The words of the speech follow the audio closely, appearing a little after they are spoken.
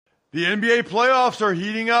The NBA playoffs are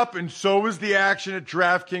heating up, and so is the action at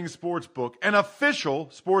DraftKings Sportsbook, an official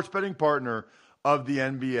sports betting partner of the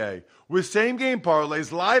NBA. With same-game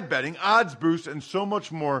parlays, live betting, odds boosts, and so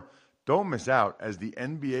much more, don't miss out as the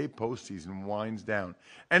NBA postseason winds down.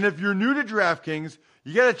 And if you're new to DraftKings,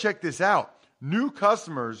 you got to check this out. New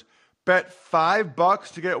customers bet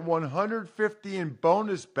 $5 to get $150 in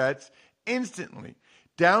bonus bets instantly.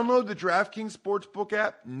 Download the DraftKings Sportsbook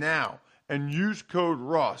app now and use code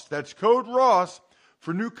ROSS. That's code ROSS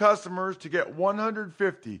for new customers to get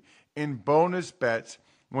 $150 in bonus bets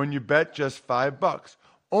when you bet just $5.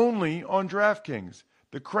 Only on DraftKings.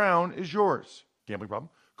 The crown is yours. Gambling problem?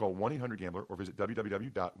 Call 1-800-GAMBLER or visit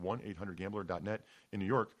www.1800gambler.net. In New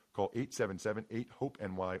York, call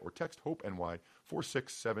 877-8-HOPE-NY or text HOPE-NY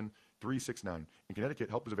 467-369. In Connecticut,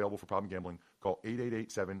 help is available for problem gambling. Call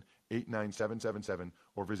 888-7-897-7777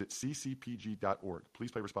 or visit ccpg.org. Please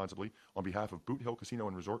play responsibly. On behalf of Boot Hill Casino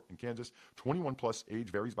and Resort in Kansas, 21 plus, age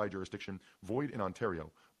varies by jurisdiction, void in Ontario.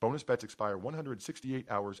 Bonus bets expire 168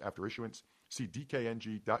 hours after issuance. See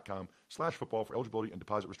dkng.com/football for eligibility and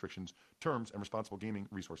deposit restrictions, terms, and responsible gaming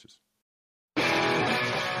resources.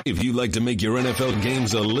 If you'd like to make your NFL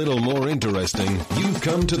games a little more interesting, you've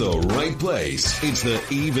come to the right place. It's the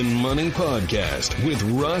Even Money Podcast with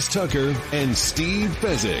Ross Tucker and Steve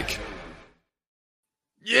Fezzik.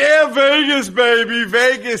 Yeah, Vegas, baby.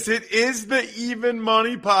 Vegas. It is the Even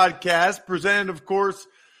Money Podcast, presented, of course,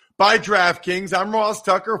 by DraftKings. I'm Ross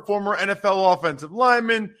Tucker, former NFL offensive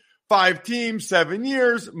lineman, 5 teams, 7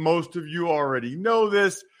 years. Most of you already know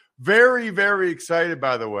this. Very, very excited,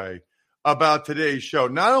 by the way, about today's show.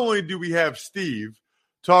 Not only do we have Steve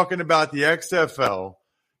talking about the XFL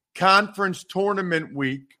conference tournament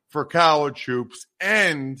week for college hoops,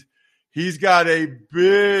 and he's got a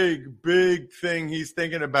big, big thing he's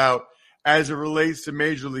thinking about as it relates to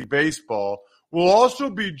Major League Baseball. We'll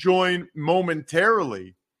also be joined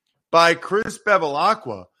momentarily by Chris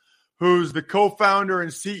Bevilacqua, who's the co-founder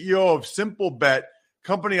and CEO of Simplebet,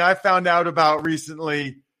 company I found out about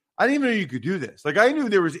recently. I didn't even know you could do this. Like, I knew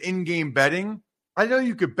there was in-game betting. I know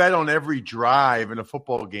you could bet on every drive in a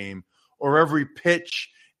football game or every pitch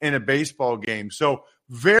in a baseball game. So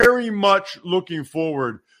very much looking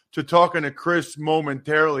forward to talking to Chris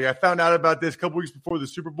momentarily. I found out about this a couple weeks before the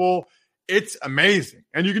Super Bowl. It's amazing.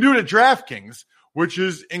 And you can do it at DraftKings, which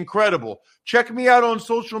is incredible. Check me out on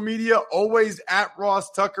social media, always at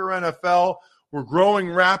Ross Tucker NFL. We're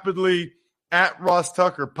growing rapidly at Ross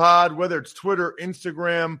Tucker Pod, whether it's Twitter,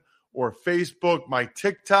 Instagram, or Facebook. My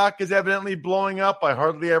TikTok is evidently blowing up. I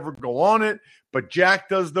hardly ever go on it, but Jack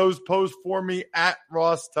does those posts for me at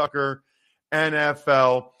Ross Tucker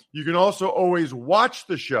NFL. You can also always watch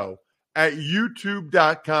the show at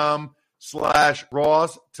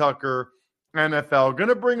youtube.com/Ross Tucker NFL. Going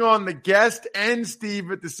to bring on the guest and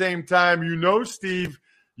Steve at the same time. You know Steve.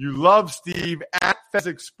 You love Steve. At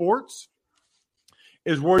Fezzik Sports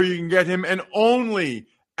is where you can get him, and only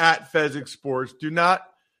at Fezzik Sports. Do not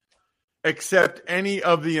accept any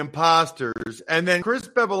of the imposters. And then Chris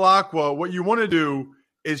Bevilacqua, what you want to do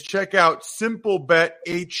is check out Simplebet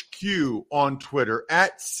HQ on Twitter,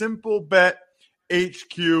 at Simplebet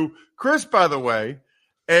HQ. Chris, by the way,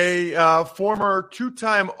 a former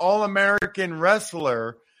 2-time All-American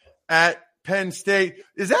wrestler at Penn State.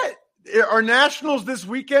 Are nationals this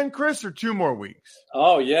weekend, Chris, or 2 more weeks?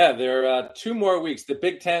 Oh, yeah, there are 2 more weeks. The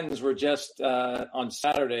Big Tens were just on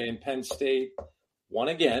Saturday, and Penn State won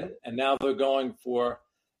again, and now they're going for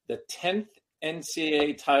the 10th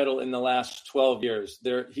NCAA title in the last 12 years.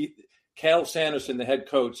 Cale Sanderson, the head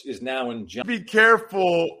coach, is now in jump. Be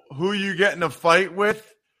careful who you get in a fight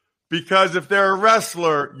with, because if they're a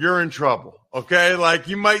wrestler, you're in trouble, okay? Like,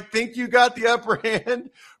 you might think you got the upper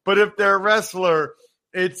hand, but if they're a wrestler,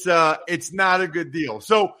 it's not a good deal.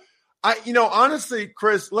 So, honestly,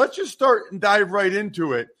 Chris, let's just start and dive right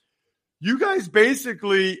into it. You guys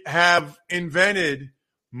basically have invented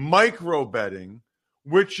micro betting,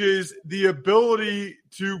 which is the ability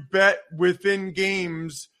to bet within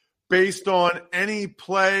games based on any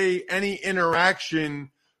play, any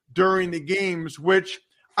interaction during the games, which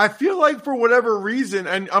I feel like for whatever reason,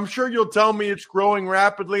 and I'm sure you'll tell me it's growing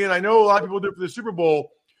rapidly, and I know a lot of people do it for the Super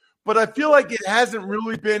Bowl, but I feel like it hasn't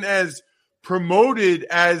really been as promoted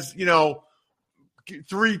as,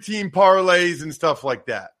 3-team parlays and stuff like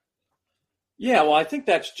that. Yeah, well, I think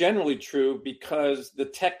that's generally true because the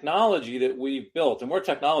technology that we've built, and we're a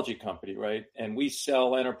technology company, right? And we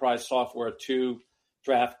sell enterprise software to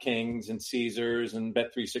DraftKings and Caesars and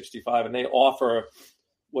Bet365, and they offer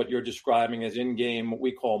what you're describing as in-game, what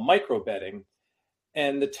we call micro betting.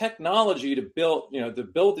 And the technology to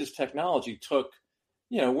build this technology took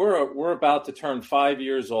we're about to turn 5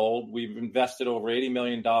 years old. We've invested over $80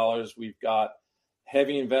 million. We've got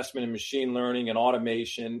heavy investment in machine learning and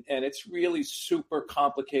automation, and it's really super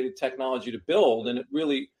complicated technology to build. And it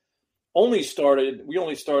really we only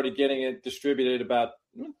started getting it distributed about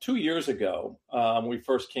 2 years ago when we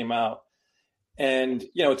first came out. And,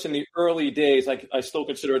 it's in the early days. I still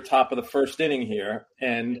consider it top of the first inning here.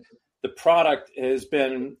 And the product has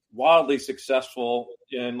been wildly successful.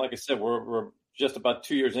 And like I said, we're just about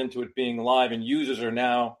 2 years into it being live, and users are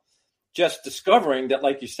now just discovering that,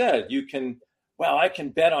 like you said, I can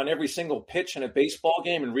bet on every single pitch in a baseball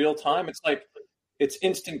game in real time. It's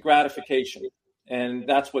instant gratification. And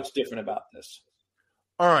that's what's different about this.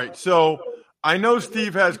 All right. So I know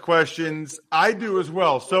Steve has questions. I do as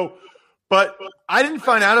well. But I didn't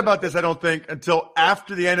find out about this, I don't think, until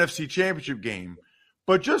after the NFC Championship game.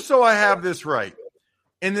 But just so I have this right,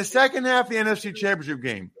 in the second half of the NFC Championship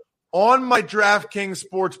game, on my DraftKings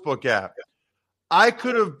Sportsbook app, I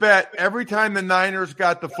could have bet every time the Niners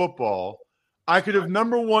got the football. I could have,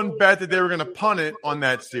 number one, bet that they were going to punt it on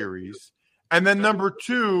that series. And then number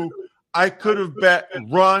two, I could have bet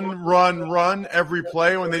run every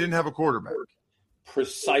play when they didn't have a quarterback.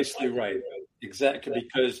 Precisely right. Exactly,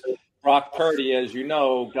 because Brock Purdy, as you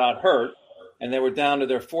know, got hurt, and they were down to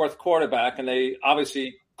their fourth quarterback, and they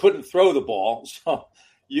obviously couldn't throw the ball. So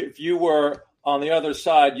if you were on the other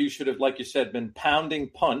side, you should have, like you said, been pounding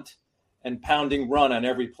punt and pounding run on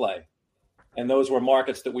every play. And those were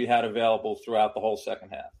markets that we had available throughout the whole second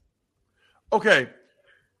half. Okay.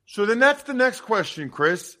 So then that's the next question,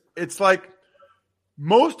 Chris. It's like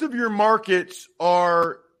most of your markets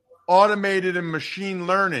are automated and machine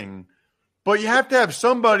learning, but you have to have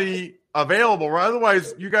somebody available, or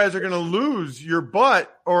otherwise you guys are going to lose your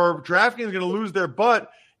butt, or DraftKings is going to lose their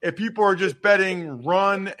butt if people are just betting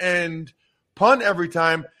run and punt every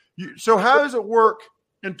time. So how does it work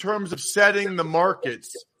in terms of setting the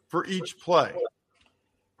markets for each play?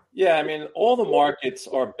 Yeah, I mean, all the markets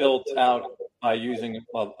are built out by using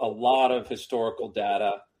a lot of historical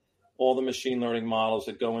data, all the machine learning models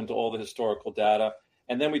that go into all the historical data.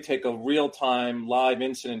 And then we take a real-time live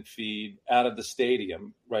incident feed out of the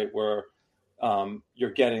stadium, right, where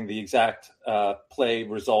you're getting the exact play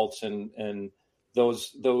results, and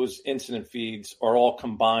those incident feeds are all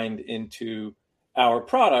combined into our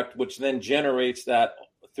product, which then generates that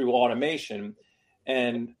through automation.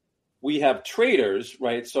 And we have traders,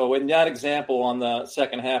 right? So in that example on the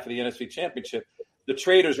second half of the NFC Championship, the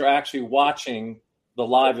traders are actually watching the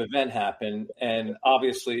live event happen, and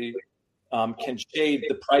obviously can shade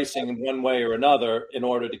the pricing in one way or another in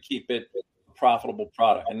order to keep it a profitable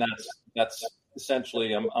product. And that's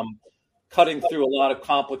essentially, I'm cutting through a lot of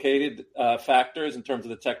complicated factors in terms of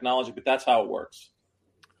the technology, but that's how it works.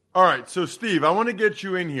 All right. So Steve, I want to get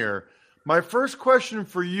you in here. My first question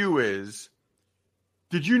for you is,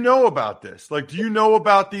 did you know about this? Like, do you know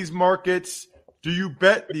about these markets? Do you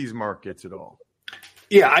bet these markets at all?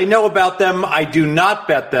 Yeah, I know about them. I do not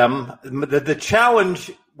bet them. The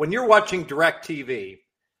challenge, when you're watching DirecTV,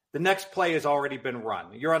 the next play has already been run.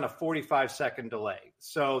 You're on a 45-second delay.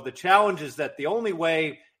 So the challenge is that the only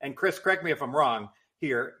way, and Chris, correct me if I'm wrong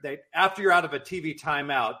here, that after you're out of a TV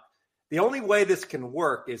timeout, the only way this can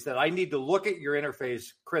work is that I need to look at your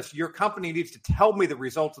interface. Chris, your company needs to tell me the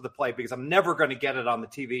results of the play, because I'm never going to get it on the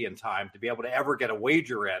TV in time to be able to ever get a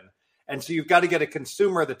wager in. And so you've got to get a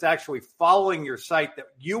consumer that's actually following your site, that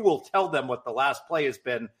you will tell them what the last play has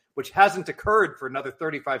been, which hasn't occurred for another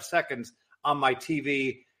 35 seconds on my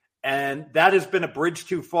TV. And that has been a bridge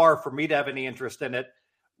too far for me to have any interest in it.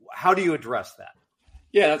 How do you address that?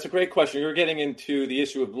 Yeah, that's a great question. You're getting into the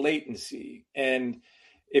issue of latency. And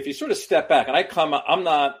if you sort of step back, and I'm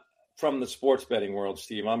not from the sports betting world,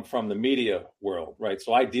 Steve. I'm from the media world, right?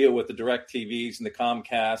 So I deal with the DirecTVs and the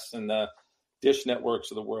Comcasts and the Dish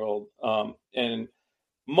networks of the world. And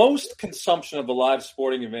most consumption of a live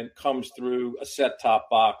sporting event comes through a set-top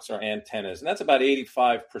box or antennas. And that's about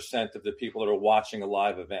 85% of the people that are watching a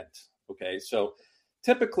live event. Okay, so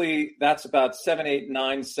typically that's about 7, 8,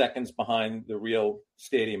 9 seconds behind the real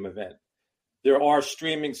stadium event. There are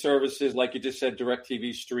streaming services, like you just said,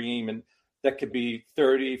 DirecTV Stream, and that could be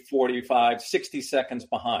 30, 45, 60 seconds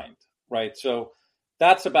behind, right? So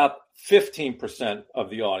that's about 15%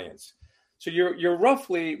 of the audience. So you're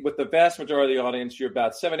roughly, with the vast majority of the audience, you're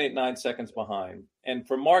about 7, 8, 9 seconds behind. And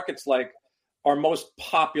for markets like our most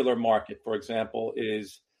popular market, for example,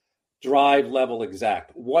 is drive level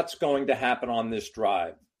exact. What's going to happen on this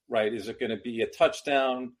drive, right? Is it going to be a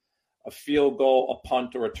touchdown, a field goal, a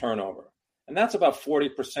punt, or a turnover? And that's about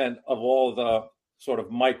 40% of all the sort of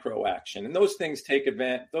micro action. And those things take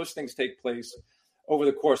place over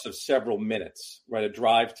the course of several minutes, right? A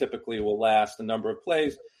drive typically will last a number of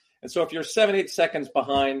plays. And so if you're 7-8 seconds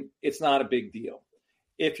behind, it's not a big deal.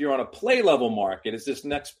 If you're on a play level market, is this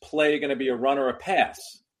next play going to be a run or a pass,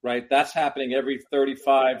 right? That's happening every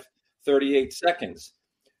 35, 38 seconds.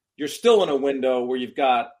 You're still in a window where you've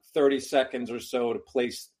got 30 seconds or so to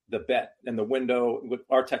place the bet. And the window, with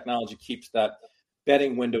our technology, keeps that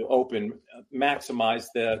betting window open, maximize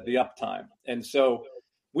the uptime. And so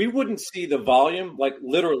we wouldn't see the volume, like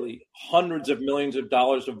literally hundreds of millions of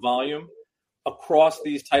dollars of volume across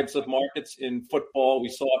these types of markets in football. We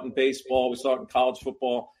saw it in baseball. We saw it in college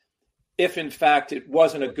football. If, in fact, it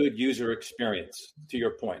wasn't a good user experience, to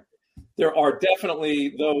your point. There are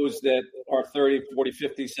definitely those that are 30, 40,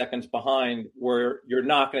 50 seconds behind where you're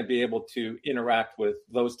not going to be able to interact with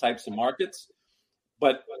those types of markets.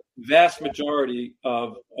 But vast majority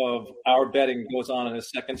of our betting goes on in a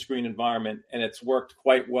second screen environment, and it's worked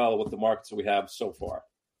quite well with the markets that we have so far.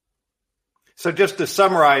 So just to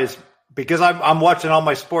summarize, because I'm watching all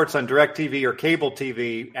my sports on DirecTV or cable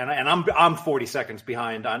TV, and I'm 40 seconds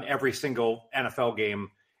behind on every single NFL game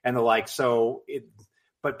and the like. So,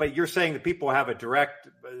 but you're saying that people have a direct,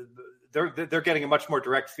 they're getting a much more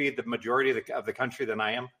direct feed, the majority of the country, than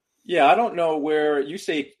I am. Yeah, I don't know where you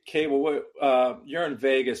say cable. You're in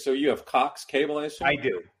Vegas, so you have Cox cable, I assume? I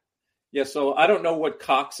do. Yeah, so I don't know what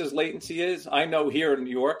Cox's latency is. I know here in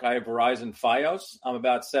New York, I have Verizon Fios. I'm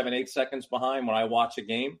about 7-8 seconds behind when I watch a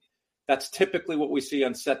game. That's typically what we see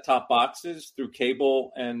on set-top boxes through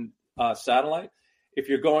cable and satellite. If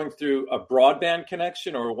you're going through a broadband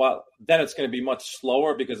connection or what, then it's going to be much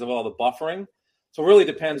slower because of all the buffering. So it really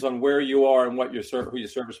depends on where you are and what who your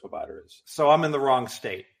service provider is. So I'm in the wrong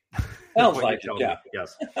state. Sounds like it, yeah.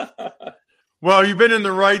 Yes. Well, you've been in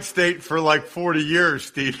the right state for like 40 years,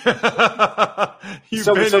 Steve. And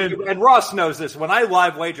Ross knows this. When I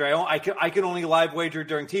live wager, I can only live wager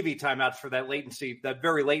during TV timeouts for that latency, that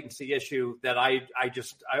very latency issue that I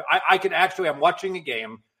could actually, I'm watching a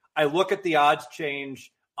game. I look at the odds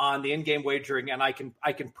change on the in-game wagering, and I can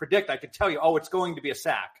predict, I can tell you, it's going to be a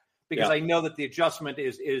sack because I know that the adjustment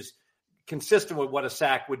is consistent with what a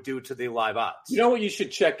sack would do to the live odds. You know what you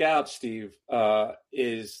should check out, Steve,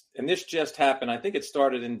 is, and this just happened, I think it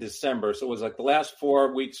started in December, so it was like the last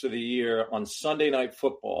 4 weeks of the year on Sunday Night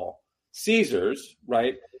Football. Caesars,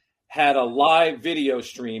 right, had a live video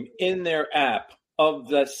stream in their app of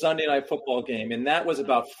the Sunday Night Football game, and that was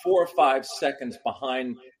about 4 or 5 seconds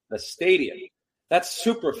behind the stadium. That's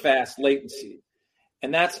super fast latency,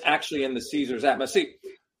 and that's actually in the Caesars app. Now, see,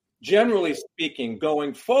 generally speaking,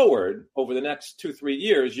 going forward over the next 2-3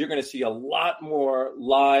 years, you're going to see a lot more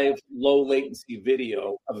live, low latency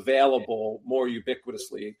video available more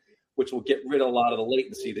ubiquitously, which will get rid of a lot of the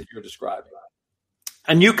latency that you're describing.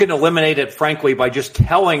 And you can eliminate it, frankly, by just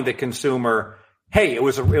telling the consumer, "Hey, it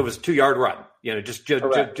was a 2-yard run." Just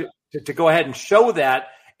to go ahead and show that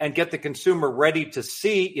and get the consumer ready to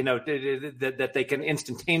see, that they can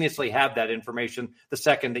instantaneously have that information the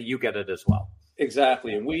second that you get it as well.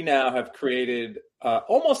 Exactly. And we now have created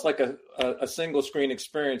almost like a single screen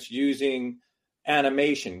experience using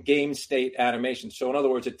animation, game state animation. So in other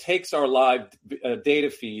words, it takes our live data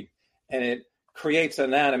feed and it creates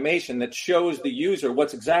an animation that shows the user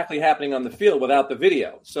what's exactly happening on the field without the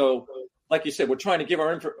video. So like you said, we're trying to give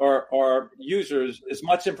our users as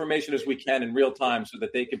much information as we can in real time so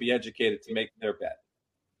that they can be educated to make their bet.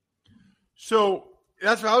 So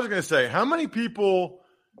that's what I was going to say. How many people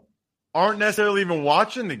aren't necessarily even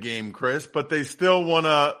watching the game, Chris, but they still want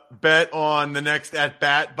to bet on the next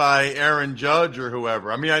at-bat by Aaron Judge or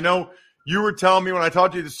whoever? I mean, I know you were telling me when I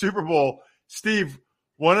talked to you at the Super Bowl, Steve,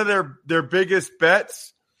 one of their biggest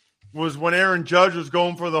bets was when Aaron Judge was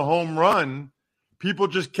going for the home run. People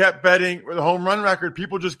just kept betting, or the home run record,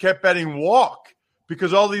 people just kept betting walk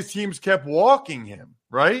because all these teams kept walking him,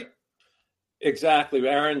 right? Exactly.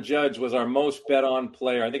 Aaron Judge was our most bet on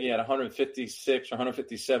player. I think he had 156 or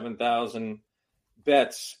 157,000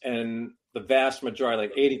 bets, and the vast majority,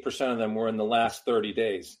 like 80% of them, were in the last 30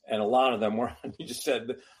 days. And a lot of them were, you just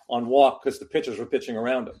said, on walk because the pitchers were pitching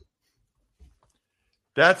around him.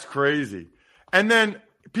 That's crazy. And then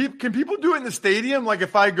can people do it in the stadium? Like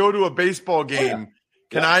if I go to a baseball game,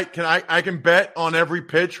 I can bet on every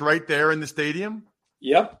pitch right there in the stadium?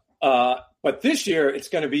 Yep. But this year it's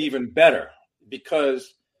going to be even better,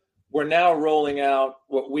 because we're now rolling out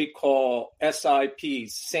what we call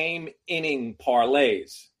SIPs, same inning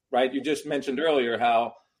parlays, right? You just mentioned earlier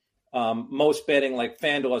how most betting, like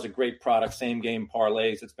FanDuel, has a great product, same game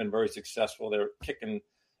parlays. It's been very successful. They're kicking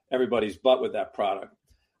everybody's butt with that product.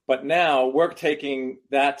 But now we're taking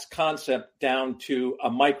that concept down to a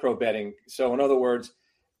micro betting. So in other words,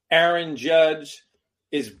 Aaron Judge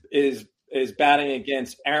is batting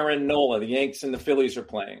against Aaron Nola. The Yankees and the Phillies are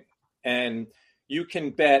playing. And you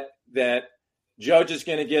can bet that Judge is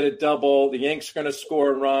going to get a double, the Yankees are going to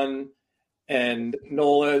score a run, and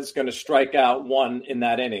Nola is going to strike out one in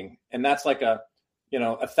that inning. And that's like a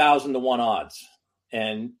 1,000-to-1 odds.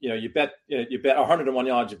 And, you bet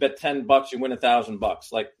 100-to-1 odds, you bet $10, you win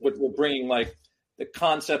 $1,000. Like we're bringing like the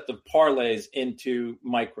concept of parlays into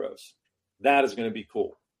micros. That is going to be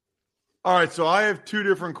cool. All right, so I have two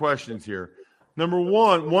different questions here. Number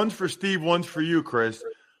one, one's for Steve, one's for you, Chris.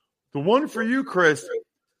 The one for you, Chris,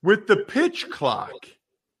 with the pitch clock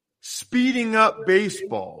speeding up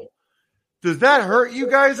baseball, does that hurt you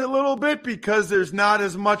guys a little bit because there's not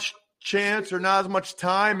as much chance or not as much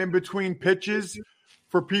time in between pitches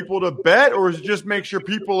for people to bet, or does it just make sure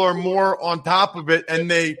people are more on top of it and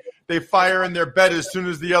they fire in their bet as soon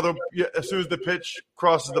as the pitch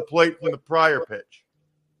crosses the plate from the prior pitch?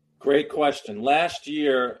 Great question. Last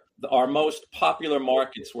year, our most popular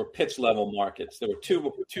markets were pitch level markets. There were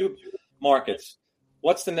two markets.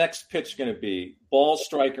 What's the next pitch going to be? Ball,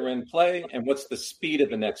 striker in play, and what's the speed of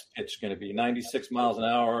the next pitch going to be? 96 miles an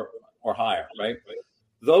hour or higher, right?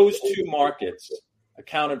 Those two markets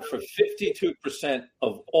accounted for 52%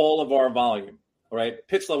 of all of our volume, right?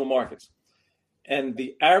 Pitch level markets. And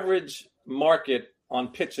the average market on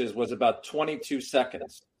pitches was about 22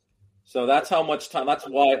 seconds. So that's how much time, that's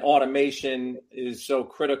why automation is so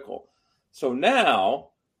critical. So now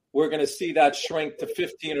we're going to see that shrink to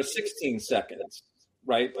 15 or 16 seconds,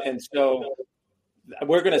 right? And so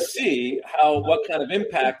we're going to see what kind of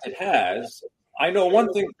impact it has. I know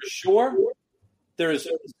one thing for sure, there's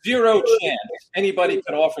zero chance anybody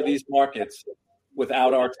could offer these markets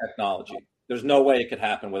without our technology. There's no way it could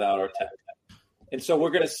happen without our tech. And so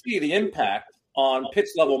we're going to see the impact on pitch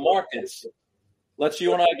level markets. Let's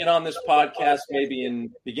you and I get on this podcast maybe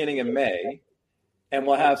in beginning of May, and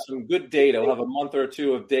we'll have some good data. We'll have a month or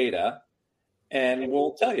two of data, and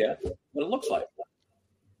we'll tell you what it looks like.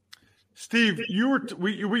 Steve, you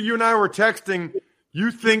and I were texting.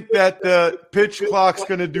 You think that the pitch clock's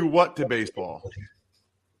going to do what to baseball?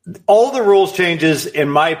 All the rules changes, in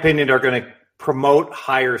my opinion, are going to promote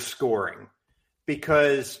higher scoring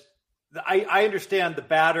because I understand the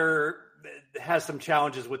batter has some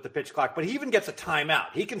challenges with the pitch clock, but he even gets a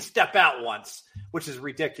timeout. He can step out once, which is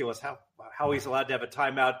ridiculous how he's allowed to have a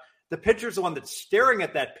timeout. The pitcher's the one that's staring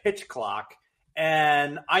at that pitch clock,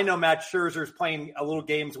 and I know Matt Scherzer's playing a little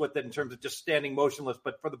games with it in terms of just standing motionless,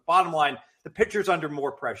 but for the bottom line, the pitcher's under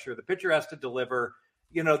more pressure. The pitcher has to deliver.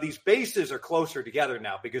 These bases are closer together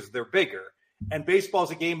now because they're bigger. And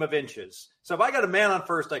baseball's a game of inches. So if I got a man on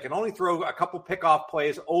first, I can only throw a couple pickoff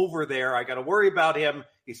plays over there. I got to worry about him.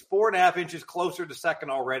 He's 4.5 inches closer to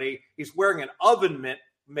second already. He's wearing an oven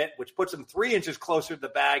mitt, which puts him 3 inches closer to the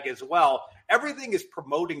bag as well. Everything is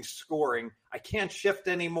promoting scoring. I can't shift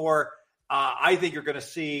anymore. I think you're going to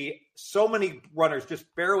see so many runners just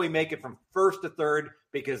barely make it from first to third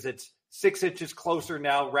because it's 6 inches closer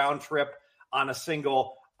now, round trip on a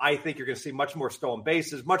single. I think you're going to see much more stolen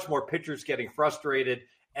bases, much more pitchers getting frustrated,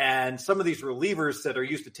 and some of these relievers that are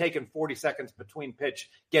used to taking 40 seconds between pitch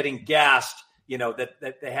getting gassed,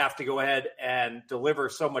 that they have to go ahead and deliver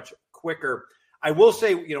so much quicker. I will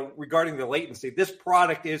say, regarding the latency, this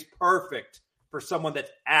product is perfect for someone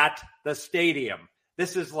that's at the stadium.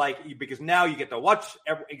 This is because now you get to watch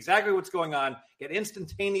exactly what's going on, get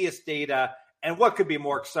instantaneous data, and what could be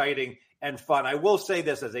more exciting and fun. I will say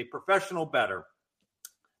this as a professional bettor.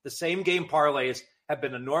 The same game parlays have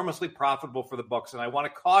been enormously profitable for the books, and I want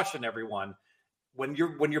to caution everyone when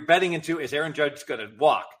you're betting into is Aaron Judge going to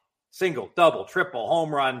walk, single, double, triple, home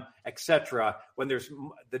run, etc. When there's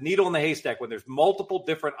the needle in the haystack, when there's multiple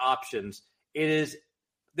different options,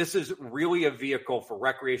 this is really a vehicle for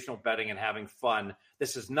recreational betting and having fun.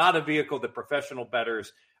 This is not a vehicle that professional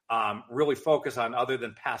bettors really focus on, other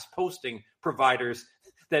than pass posting providers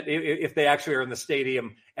that if they actually are in the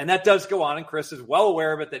stadium. And that does go on, and Chris is well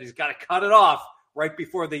aware of it, that he's got to cut it off right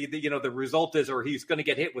before the result is, or he's going to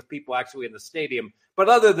get hit with people actually in the stadium. But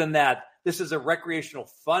other than that, this is a recreational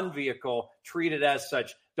fun vehicle, treated as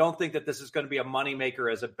such. Don't think that this is going to be a moneymaker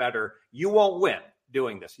as a bettor. You won't win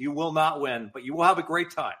doing this. You will not win, but you will have a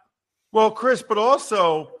great time. Well, Chris, but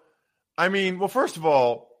also, first of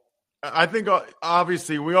all, I think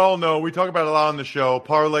obviously we all know, we talk about it a lot on the show,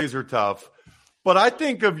 parlays are tough. But I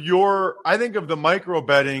think of the micro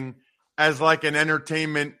betting as like an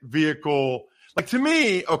entertainment vehicle. Like, to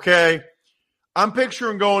me, okay, I'm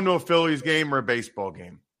picturing going to a Phillies game or a baseball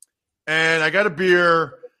game, and I got a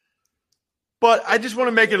beer, but I just want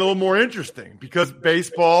to make it a little more interesting because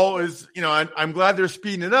baseball is, I'm glad they're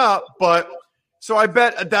speeding it up, but So I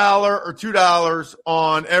bet $1 or $2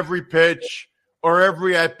 on every pitch or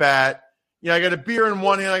every at bat. I got a beer in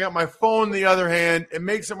one hand, I got my phone in the other hand. It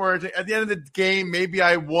makes it more entertaining. At the end of the game, maybe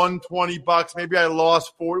I won $20, maybe I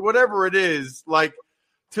lost 40, whatever it is. Like,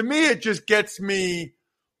 to me, it just gets me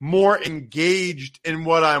more engaged in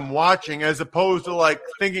what I'm watching, as opposed to like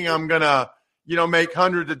thinking I'm gonna, make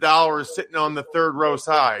hundreds of dollars sitting on the third row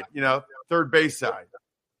side, third base side.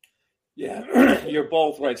 Yeah, you're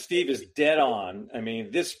both right. Steve is dead on. I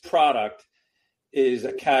mean, this product is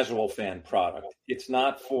a casual fan product. It's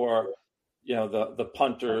not for, the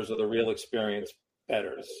punters or the real experienced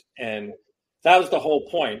bettors. And that was the whole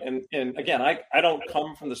point. And again, I don't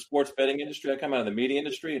come from the sports betting industry. I come out of the media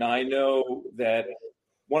industry, and I know that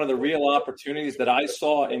one of the real opportunities that I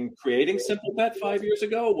saw in creating Simplebet 5 years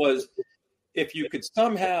ago was if you could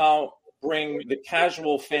somehow bring the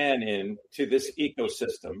casual fan in to this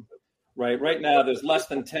ecosystem. Right now, there's less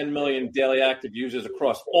than 10 million daily active users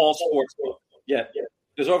across all sports books. Yet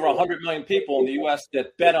there's over 100 million people in the U.S.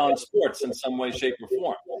 that bet on sports in some way, shape, or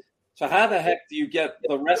form. So how the heck do you get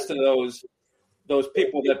the rest of those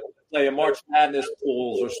people that play in March Madness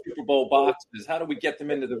pools or Super Bowl boxes? How do we get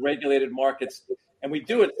them into the regulated markets? And we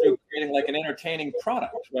do it through creating like an entertaining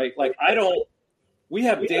product, right? Like we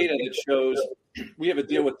have data that shows we have a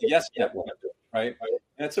deal with the Yes Network, right?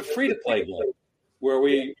 And it's a free-to-play game where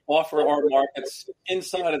we offer our markets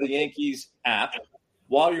inside of the Yankees app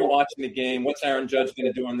while you're watching the game. What's Aaron Judge going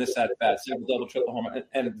to do on this at-bat? Single, double, triple, home run.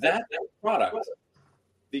 And that product,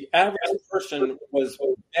 the average person was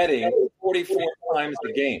betting 44 times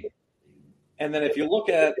the game. And then if you look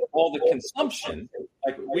at all the consumption,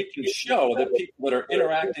 like we can show that people that are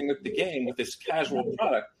interacting with the game with this casual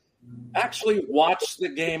product actually watch the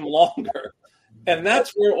game longer. And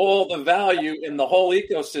that's where all the value in the whole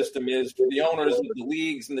ecosystem is for the owners of the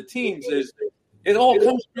leagues and the teams. Is it all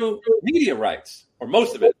comes through media rights, or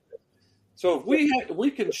most of it. So if we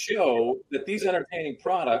can show that these entertaining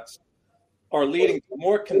products are leading to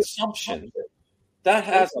more consumption, that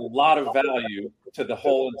has a lot of value to the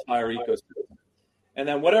whole entire ecosystem. And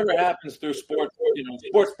then whatever happens through sports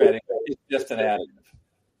betting is just an additive.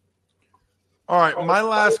 All right, my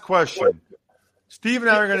last question. Steve and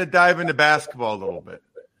I are going to dive into basketball a little bit.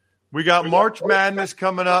 We got March Madness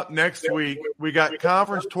coming up next week. We got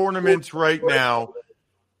conference tournaments right now.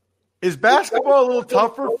 Is basketball a little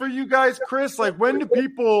tougher for you guys, Chris? Like, when do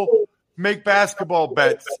people make basketball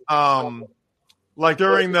bets? Like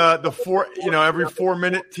during the every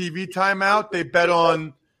 4-minute TV timeout, they bet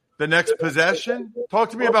on the next possession? Talk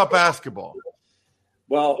to me about basketball.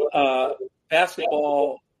 Well,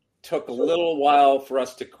 basketball took a little while for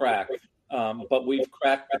us to crack. But we've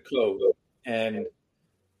cracked the code, and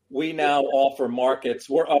we now offer markets.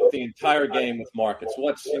 We're up the entire game with markets.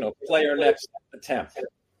 What's, player next attempt,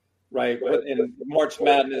 right? In March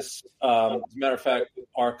Madness, as a matter of fact,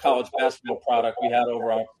 our college basketball product, we had over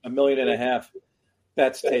 1.5 million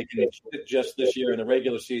bets taken just this year in the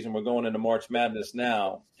regular season. We're going into March Madness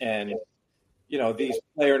now, and these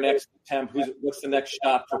player next attempt, what's the next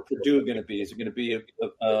shot for Purdue going to be? Is it going to be a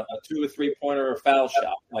 2 or 3-pointer or a foul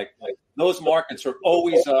shot? Like those markets are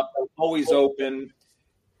always up, always open,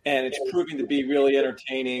 and it's proving to be really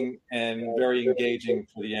entertaining and very engaging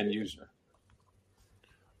for the end user.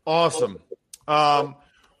 Awesome.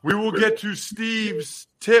 We will get to Steve's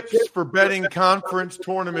tips for betting conference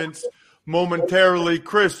tournaments momentarily.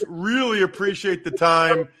 Chris, really appreciate the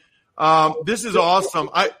time. This is awesome.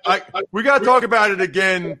 We got to talk about it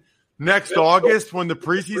again next August when the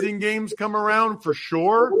preseason games come around for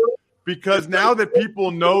sure, because now that people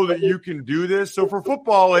know that you can do this. So for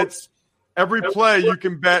football, it's every play you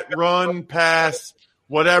can bet run, pass,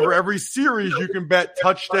 whatever. Every series you can bet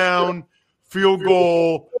touchdown, field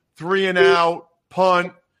goal, 3 and out,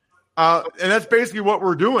 punt. And that's basically what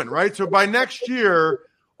we're doing, right? So by next year,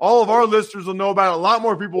 all of our listeners will know about it. A lot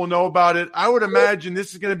more people will know about it. I would imagine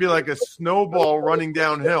this is going to be like a snowball running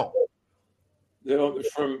downhill.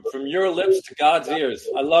 From your lips to God's ears.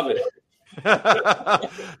 I love it.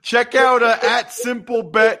 Check out at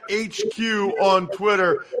Simplebet HQ on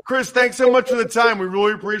Twitter. Chris, thanks so much for the time. We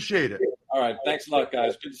really appreciate it. All right. Thanks a lot,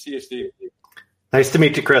 guys. Good to see you, Steve. Nice to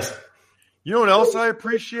meet you, Chris. You know what else I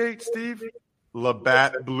appreciate, Steve?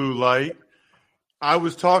 Labatt Blue Light. I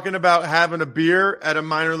was talking about having a beer at a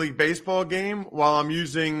minor league baseball game while I'm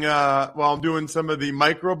doing some of the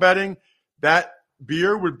micro betting. That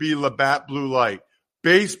beer would be Labatt Blue Light.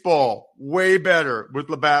 Baseball, way better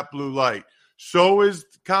with Labatt Blue Light. So is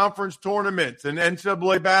conference tournaments and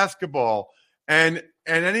NCAA basketball and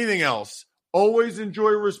anything else. Always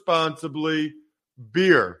enjoy responsibly.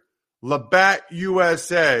 Beer, Labatt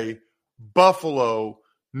USA, Buffalo,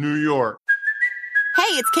 New York.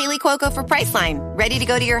 it's Kaylee Cuoco for Priceline. Ready to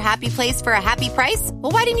go to your happy place for a happy price?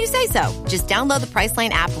 Well, why didn't you say so? Just download the Priceline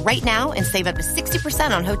app right now and save up to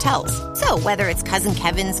 60% on hotels. So whether it's Cousin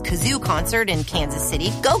Kevin's Kazoo Concert in Kansas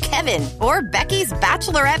City, go Kevin, or Becky's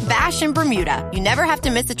Bachelorette Bash in Bermuda, you never have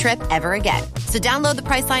to miss a trip ever again. So download the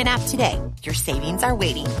Priceline app today. Your savings are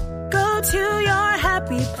waiting. Go to your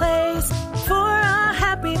happy place for a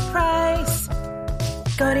happy price.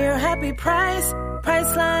 Go to your happy price,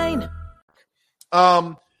 Priceline.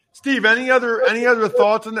 Steve, any other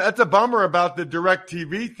thoughts on that? That's a bummer about the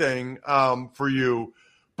DirecTV thing for you.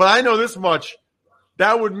 But I know this much.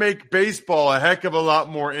 That would make baseball a heck of a lot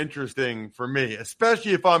more interesting for me,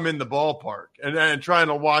 especially if I'm in the ballpark and trying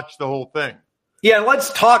to watch the whole thing. Yeah,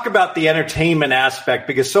 let's talk about the entertainment aspect,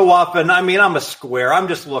 because so often, I'm a square. I'm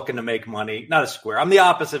just looking to make money. Not a square. I'm the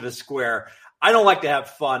opposite of a square. I don't like to have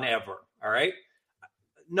fun ever, all right?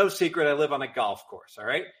 No secret, I live on a golf course, all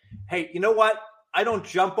right? Hey, you know what? I don't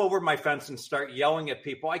jump over my fence and start yelling at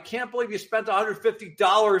people. I can't believe you spent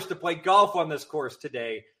 $150 to play golf on this course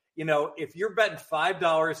today. You know, if you're betting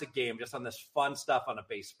 $5 a game just on this fun stuff on a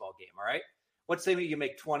baseball game, all right? Let's say you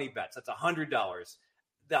make 20 bets. That's $100.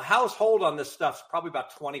 The household on this stuff is probably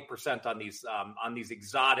about 20% on these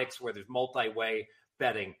exotics where there's multi-way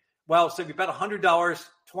betting. Well, so if you bet $100,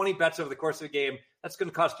 20 bets over the course of the game, that's going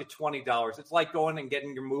to cost you $20. It's like going and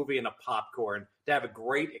getting your movie and a popcorn to have a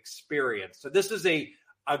great experience. So this is a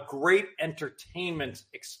great entertainment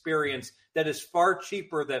experience that is far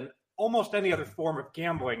cheaper than almost any other form of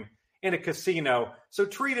gambling in a casino. So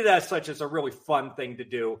treat it as such as a really fun thing to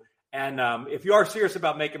do. And if you are serious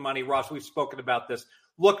about making money, Ross, we've spoken about this.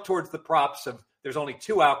 Look towards the props of there's only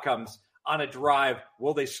two outcomes on a drive.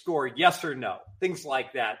 Will they score? Yes or no? Things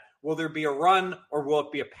like that. Will there be a run or will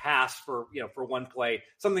it be a pass for one play?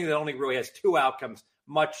 Something that only really has two outcomes.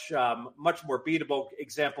 Much more beatable.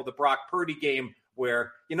 Example, the Brock Purdy game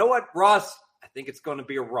where, you know what, Ross, I think it's going to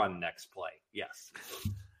be a run next play. Yes.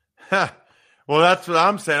 Well, that's what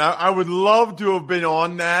I'm saying. I would love to have been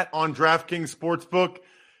on that on DraftKings Sportsbook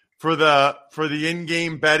for the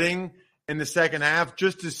in-game betting in the second half,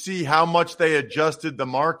 just to see how much they adjusted the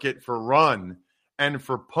market for run and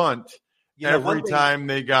for punt every time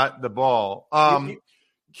they got the ball.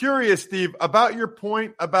 Curious, Steve, about your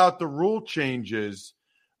point about the rule changes.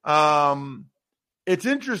 It's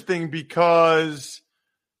interesting because,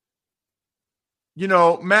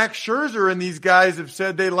 Max Scherzer and these guys have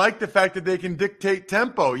said they like the fact that they can dictate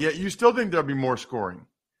tempo, yet you still think there'll be more scoring.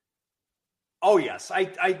 Oh, yes.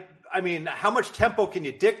 I mean, how much tempo can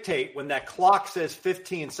you dictate when that clock says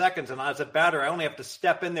 15 seconds? And as a batter, I only have to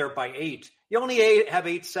step in there by 8. You only have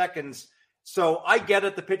 8 seconds. So I get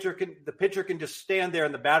it. The pitcher can just stand there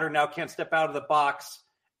and the batter now can't step out of the box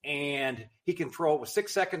and he can throw it with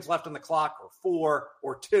 6 seconds left on the clock or 4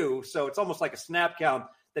 or 2. So it's almost like a snap count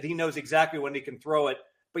that he knows exactly when he can throw it.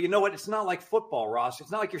 But you know what? It's not like football, Ross. It's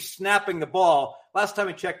not like you're snapping the ball. Last time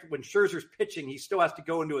I checked, when Scherzer's pitching, he still has to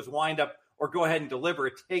go into his windup or go ahead and deliver.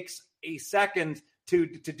 It takes a second to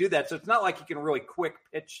do that. So it's not like he can really quick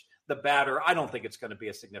pitch the batter. I don't think it's going to be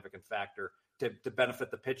a significant factor to benefit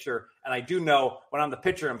the pitcher. And I do know when I'm the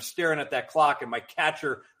pitcher, I'm staring at that clock and my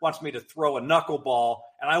catcher wants me to throw a knuckleball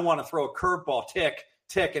and I want to throw a curveball tick,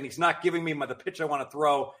 and he's not giving me the pitch I want to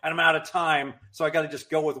throw and I'm out of time. So I got to just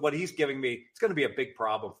go with what he's giving me. It's going to be a big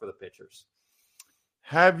problem for the pitchers.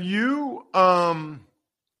 Have you, do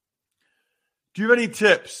you have any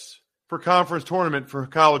tips for conference tournament for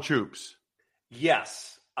college hoops?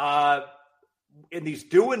 Yes. In these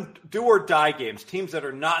do or die games, teams that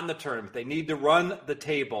are not in the tournament, they need to run the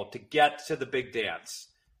table to get to the big dance.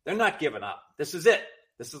 They're not giving up. This is it.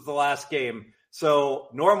 This is the last game. So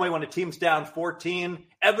normally when a team's down 14,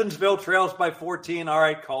 Evansville trails by 14. All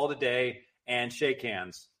right, call it a day and shake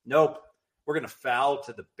hands. Nope. We're going to foul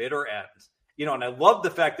to the bitter end. And I love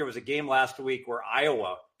the fact there was a game last week where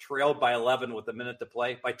Iowa trailed by 11 with a minute to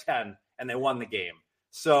play, by 10, and they won the game.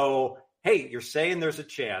 So, hey, you're saying there's a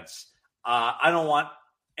chance. I don't want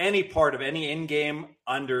any part of any in-game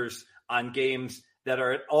unders on games that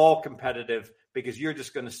are at all competitive because you're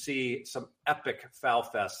just going to see some epic foul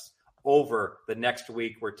fests over the next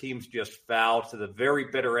week where teams just foul to the very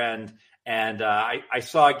bitter end. And I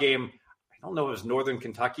saw a game, I don't know if it was Northern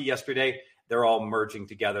Kentucky yesterday. They're all merging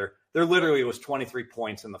together. There literally was 23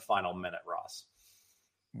 points in the final minute, Ross.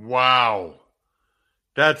 Wow.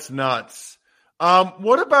 That's nuts.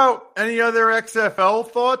 What about any other XFL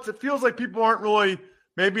thoughts? It feels like people aren't really,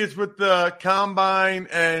 maybe it's with the combine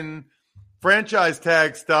and franchise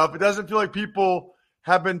tag stuff. It doesn't feel like people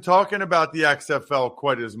have been talking about the XFL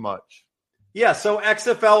quite as much. Yeah, so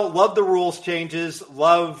XFL, love the rules changes.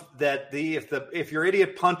 Love that if your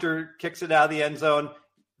idiot punter kicks it out of the end zone,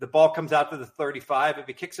 the ball comes out to the 35. If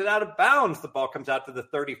he kicks it out of bounds, the ball comes out to the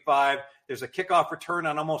 35. There's a kickoff return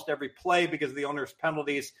on almost every play because of the owner's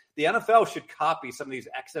penalties. The NFL should copy some of these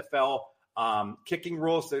XFL kicking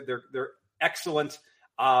rules. They're excellent.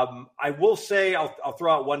 I will say, I'll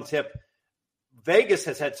throw out one tip. Vegas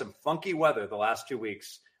has had some funky weather the last 2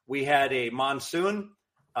 weeks. We had a monsoon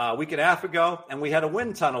a week and a half ago, and we had a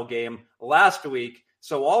wind tunnel game last week.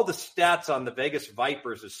 So all the stats on the Vegas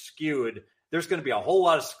Vipers is skewed. There's going to be a whole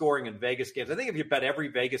lot of scoring in Vegas games. I think if you bet every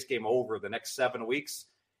Vegas game over the next 7 weeks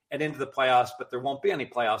and into the playoffs, but there won't be any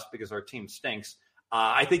playoffs because our team stinks,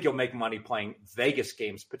 I think you'll make money playing Vegas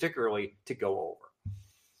games, particularly to go over.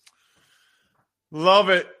 Love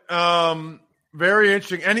it. Very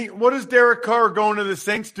interesting. What does Derek Carr going to the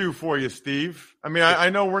Saints do for you, Steve? I mean, I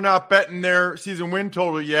know we're not betting their season win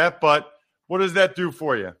total yet, but what does that do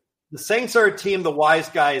for you? The Saints are a team the wise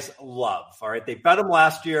guys love. All right. They bet them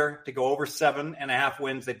last year to go over 7.5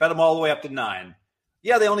 wins. They bet them all the way up to 9.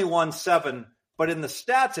 Yeah, they only won 7, but in the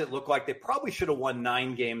stats, it looked like they probably should have won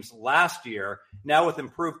 9 games last year. Now with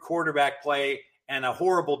improved quarterback play and a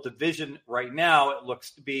horrible division right now, it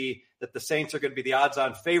looks to be that the Saints are going to be the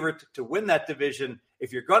odds-on favorite to win that division.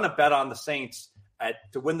 If you're going to bet on the Saints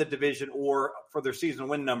to win the division or for their season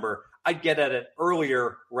win number, I'd get at it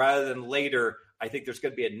earlier rather than later. I think there's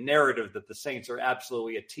going to be a narrative that the Saints are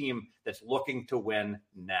absolutely a team that's looking to win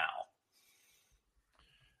now.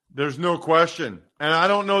 There's no question. And I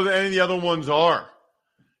don't know that any of the other ones are.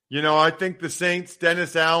 You know, I think the Saints,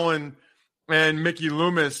 Dennis Allen and Mickey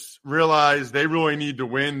Loomis realize they really need to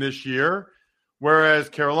win this year, whereas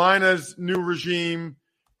Carolina's new regime,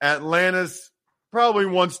 Atlanta's probably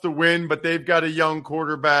wants to win, but they've got a young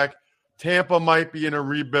quarterback. Tampa might be in a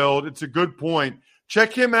rebuild. It's a good point.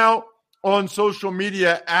 Check him out on social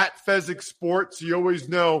media at Fezzik Sports. You always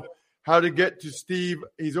know how to get to Steve.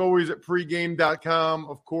 He's always at pregame.com.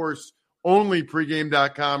 Of course, only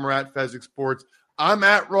pregame.com or at Fezzik Sports. I'm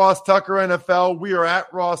at Ross Tucker NFL. We are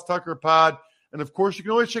at Ross Tucker Pod. And, of course, you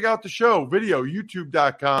can always check out the show, video,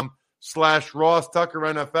 youtube.com/Ross Tucker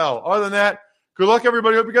NFL. Other than that, good luck,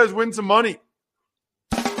 everybody. Hope you guys win some money.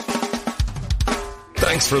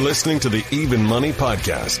 Thanks for listening to the Even Money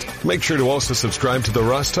Podcast. Make sure to also subscribe to the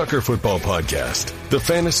Ross Tucker Football Podcast, the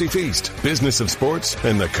Fantasy Feast, Business of Sports,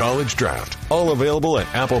 and the College Draft. All available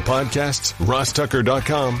at Apple Podcasts,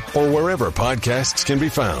 rosstucker.com, or wherever podcasts can be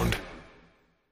found.